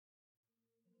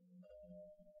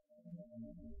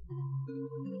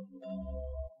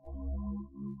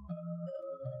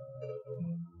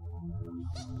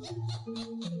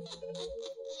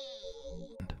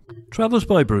Travels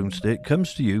by Broomstick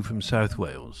comes to you from South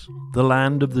Wales, the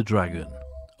land of the dragon.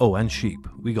 Oh, and sheep.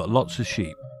 We got lots of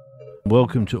sheep.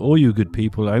 Welcome to all you good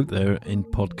people out there in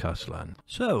podcast land.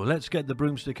 So, let's get the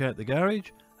broomstick out the garage,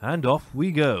 and off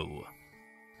we go.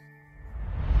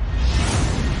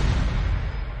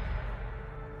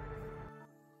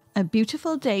 A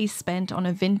beautiful day spent on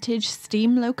a vintage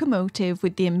steam locomotive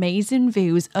with the amazing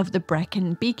views of the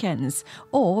Brecon Beacons,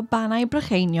 or Banau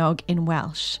Brycheiniog in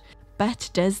Welsh.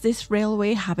 But does this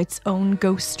railway have its own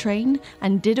ghost train,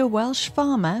 and did a Welsh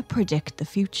farmer predict the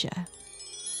future?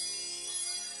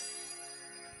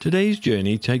 Today's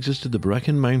journey takes us to the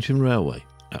Brecon Mountain Railway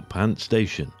at Pant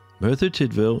Station, Merthyr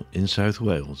Tydfil in South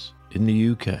Wales, in the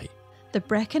UK. The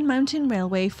Brecon Mountain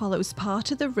Railway follows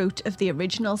part of the route of the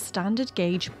original standard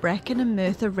gauge Brecon and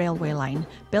Merthyr railway line.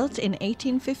 Built in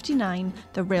 1859,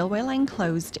 the railway line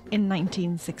closed in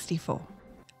 1964.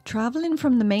 Travelling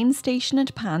from the main station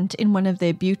at Pant in one of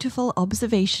their beautiful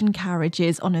observation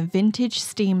carriages on a vintage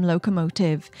steam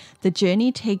locomotive, the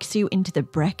journey takes you into the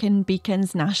Brecon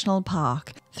Beacons National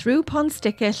Park, through Pont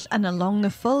Stickell and along the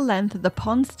full length of the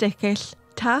Pont Stickell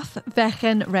Taff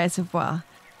Fechan Reservoir.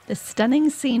 The stunning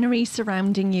scenery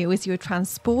surrounding you as you are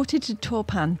transported to Tor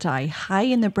Pantai, high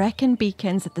in the Brecon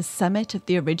Beacons at the summit of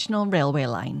the original railway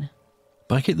line.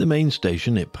 Back at the main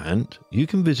station at Pant, you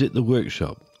can visit the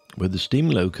workshop, where the steam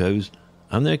locos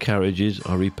and their carriages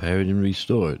are repaired and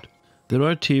restored. There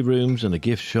are tea rooms and a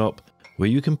gift shop where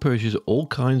you can purchase all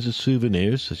kinds of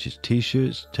souvenirs such as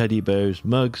t-shirts, teddy bears,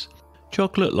 mugs,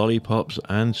 chocolate lollipops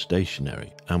and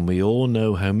stationery. And we all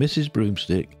know how Mrs.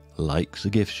 Broomstick likes a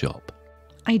gift shop.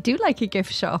 I do like a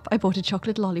gift shop. I bought a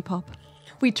chocolate lollipop.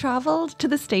 We travelled to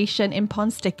the station in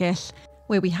Pont Stickell,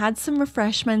 where we had some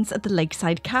refreshments at the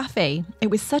Lakeside Cafe. It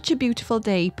was such a beautiful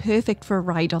day, perfect for a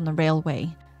ride on the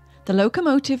railway. The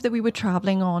locomotive that we were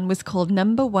travelling on was called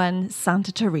Number 1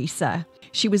 Santa Teresa.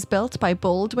 She was built by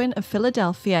Baldwin of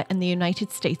Philadelphia in the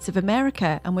United States of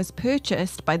America and was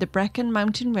purchased by the Brecon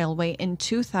Mountain Railway in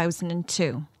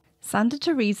 2002. Santa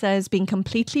Teresa has been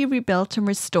completely rebuilt and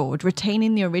restored,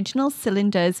 retaining the original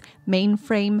cylinders,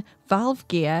 mainframe, valve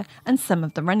gear and some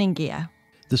of the running gear.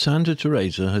 The Santa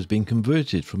Teresa has been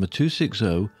converted from a 260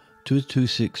 to a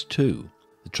 262.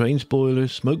 The train spoiler,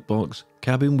 smoke box,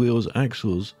 cabin wheels,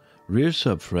 axles, rear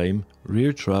subframe,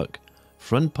 rear truck,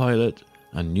 front pilot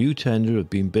and new tender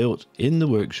have been built in the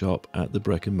workshop at the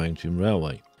Brecon Mountain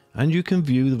Railway, and you can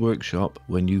view the workshop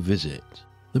when you visit.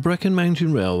 The Brecon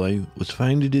Mountain Railway was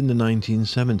founded in the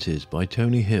 1970s by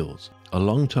Tony Hills, a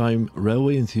long-time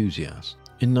railway enthusiast.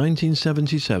 In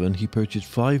 1977 he purchased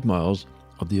 5 miles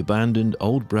of the abandoned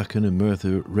old Brecon and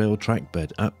Merthyr rail track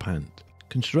bed at Pant.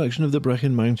 Construction of the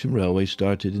Brecon Mountain Railway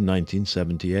started in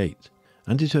 1978,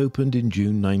 and it opened in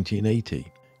June 1980,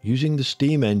 using the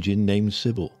steam engine named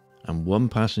Sybil and 1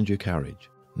 passenger carriage,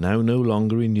 now no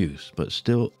longer in use, but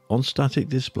still on static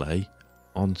display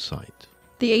on site.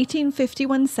 The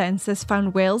 1851 census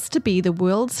found Wales to be the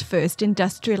world's first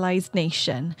industrialised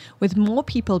nation, with more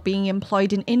people being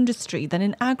employed in industry than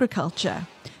in agriculture.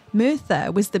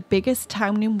 Merthyr was the biggest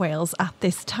town in Wales at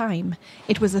this time.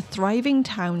 It was a thriving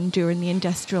town during the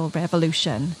Industrial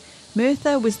Revolution.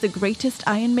 Merthyr was the greatest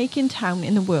iron-making town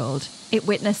in the world. It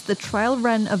witnessed the trial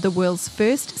run of the world's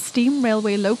first steam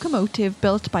railway locomotive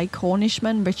built by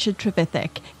Cornishman Richard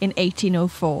Trevithick in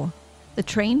 1804. The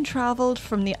train travelled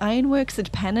from the ironworks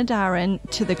at Penydarren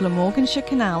to the Glamorganshire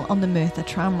Canal on the Merthyr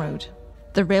tramroad.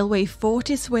 The railway fought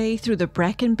its way through the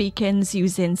Brecon Beacons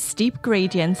using steep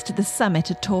gradients to the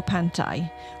summit at Tor Pantai,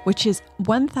 which is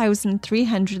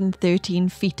 1,313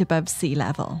 feet above sea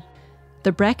level.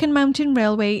 The Brecon Mountain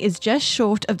Railway is just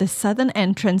short of the southern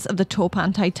entrance of the Tor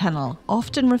Pantai Tunnel,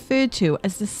 often referred to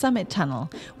as the Summit Tunnel,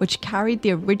 which carried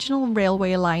the original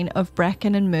railway line of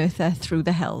Brecon and Merthyr through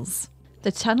the hills.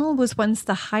 The tunnel was once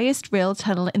the highest rail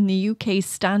tunnel in the UK's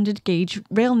standard gauge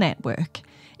rail network.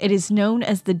 It is known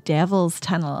as the Devil's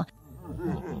Tunnel,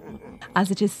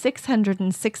 as it is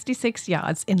 666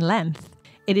 yards in length.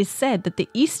 It is said that the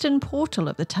eastern portal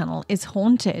of the tunnel is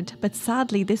haunted, but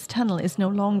sadly this tunnel is no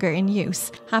longer in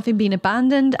use, having been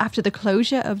abandoned after the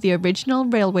closure of the original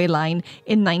railway line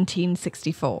in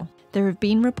 1964. There have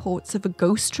been reports of a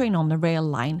ghost train on the rail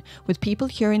line, with people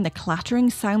hearing the clattering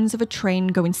sounds of a train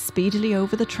going speedily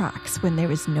over the tracks when there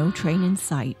is no train in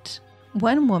sight.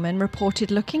 One woman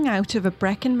reported looking out of a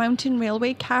Brecon Mountain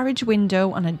Railway carriage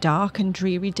window on a dark and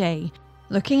dreary day,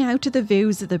 looking out at the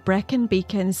views of the Brecon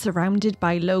Beacons surrounded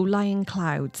by low-lying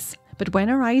clouds. But when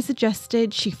her eyes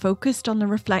adjusted, she focused on the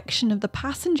reflection of the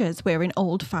passengers wearing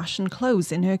old-fashioned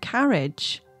clothes in her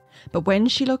carriage. But when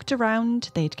she looked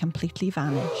around, they'd completely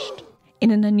vanished.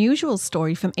 In an unusual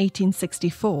story from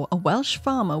 1864, a Welsh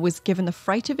farmer was given the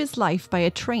fright of his life by a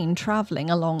train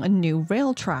travelling along a new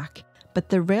rail track. But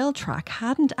the rail track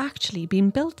hadn't actually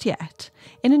been built yet.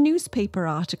 In a newspaper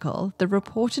article, the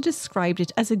reporter described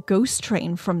it as a ghost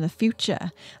train from the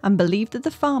future and believed that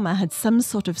the farmer had some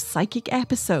sort of psychic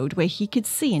episode where he could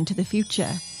see into the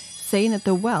future, saying that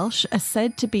the Welsh are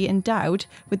said to be endowed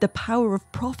with the power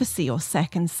of prophecy or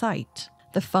second sight.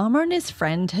 The farmer and his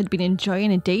friend had been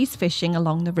enjoying a day's fishing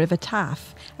along the River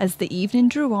Taff. As the evening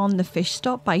drew on, the fish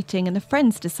stopped biting and the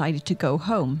friends decided to go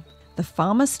home. The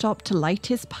farmer stopped to light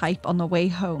his pipe on the way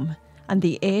home, and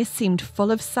the air seemed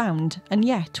full of sound and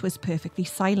yet was perfectly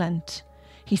silent.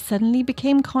 He suddenly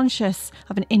became conscious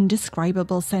of an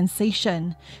indescribable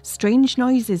sensation. Strange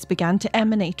noises began to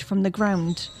emanate from the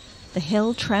ground. The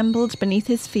hill trembled beneath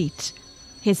his feet.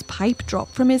 His pipe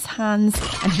dropped from his hands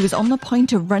and he was on the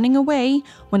point of running away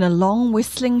when a long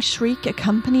whistling shriek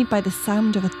accompanied by the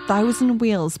sound of 1,000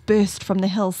 wheels burst from the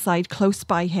hillside close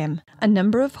by him. A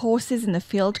number of horses in the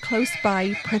field close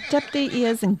by pricked up their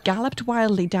ears and galloped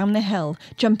wildly down the hill,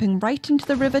 jumping right into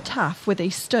the River Taff where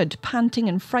they stood panting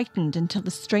and frightened until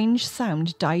the strange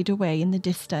sound died away in the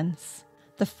distance.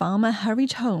 The farmer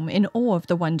hurried home in awe of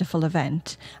the wonderful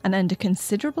event and under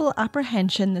considerable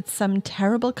apprehension that some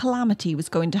terrible calamity was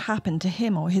going to happen to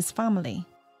him or his family.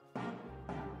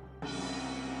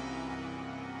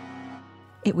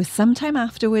 It was sometime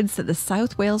afterwards that the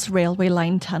South Wales Railway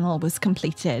Line tunnel was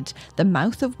completed, the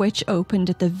mouth of which opened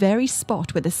at the very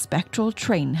spot where the spectral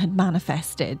train had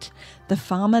manifested. The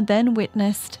farmer then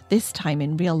witnessed, this time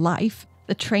in real life,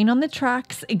 the train on the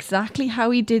tracks exactly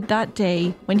how he did that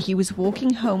day when he was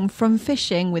walking home from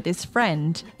fishing with his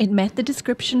friend. It met the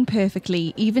description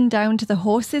perfectly, even down to the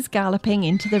horses galloping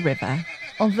into the river.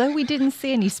 Although we didn't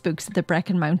see any spooks at the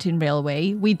Brecon Mountain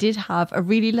Railway, we did have a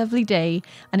really lovely day,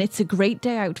 and it's a great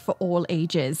day out for all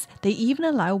ages. They even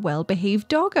allow well-behaved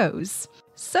doggos.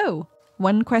 So,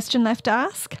 one question left to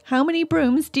ask: how many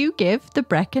brooms do you give the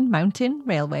Brecon Mountain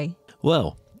Railway?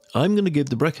 Well, I'm going to give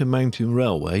the Brecon Mountain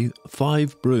Railway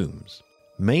 5 brooms,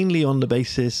 mainly on the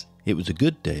basis it was a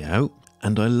good day out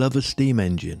and I love a steam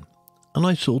engine. And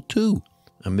I saw 2.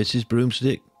 And Mrs.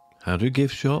 Broomstick had her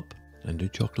gift shop and her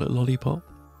chocolate lollipop,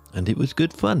 and it was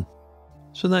good fun.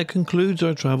 So that concludes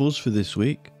our travels for this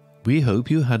week. We hope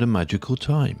you had a magical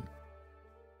time.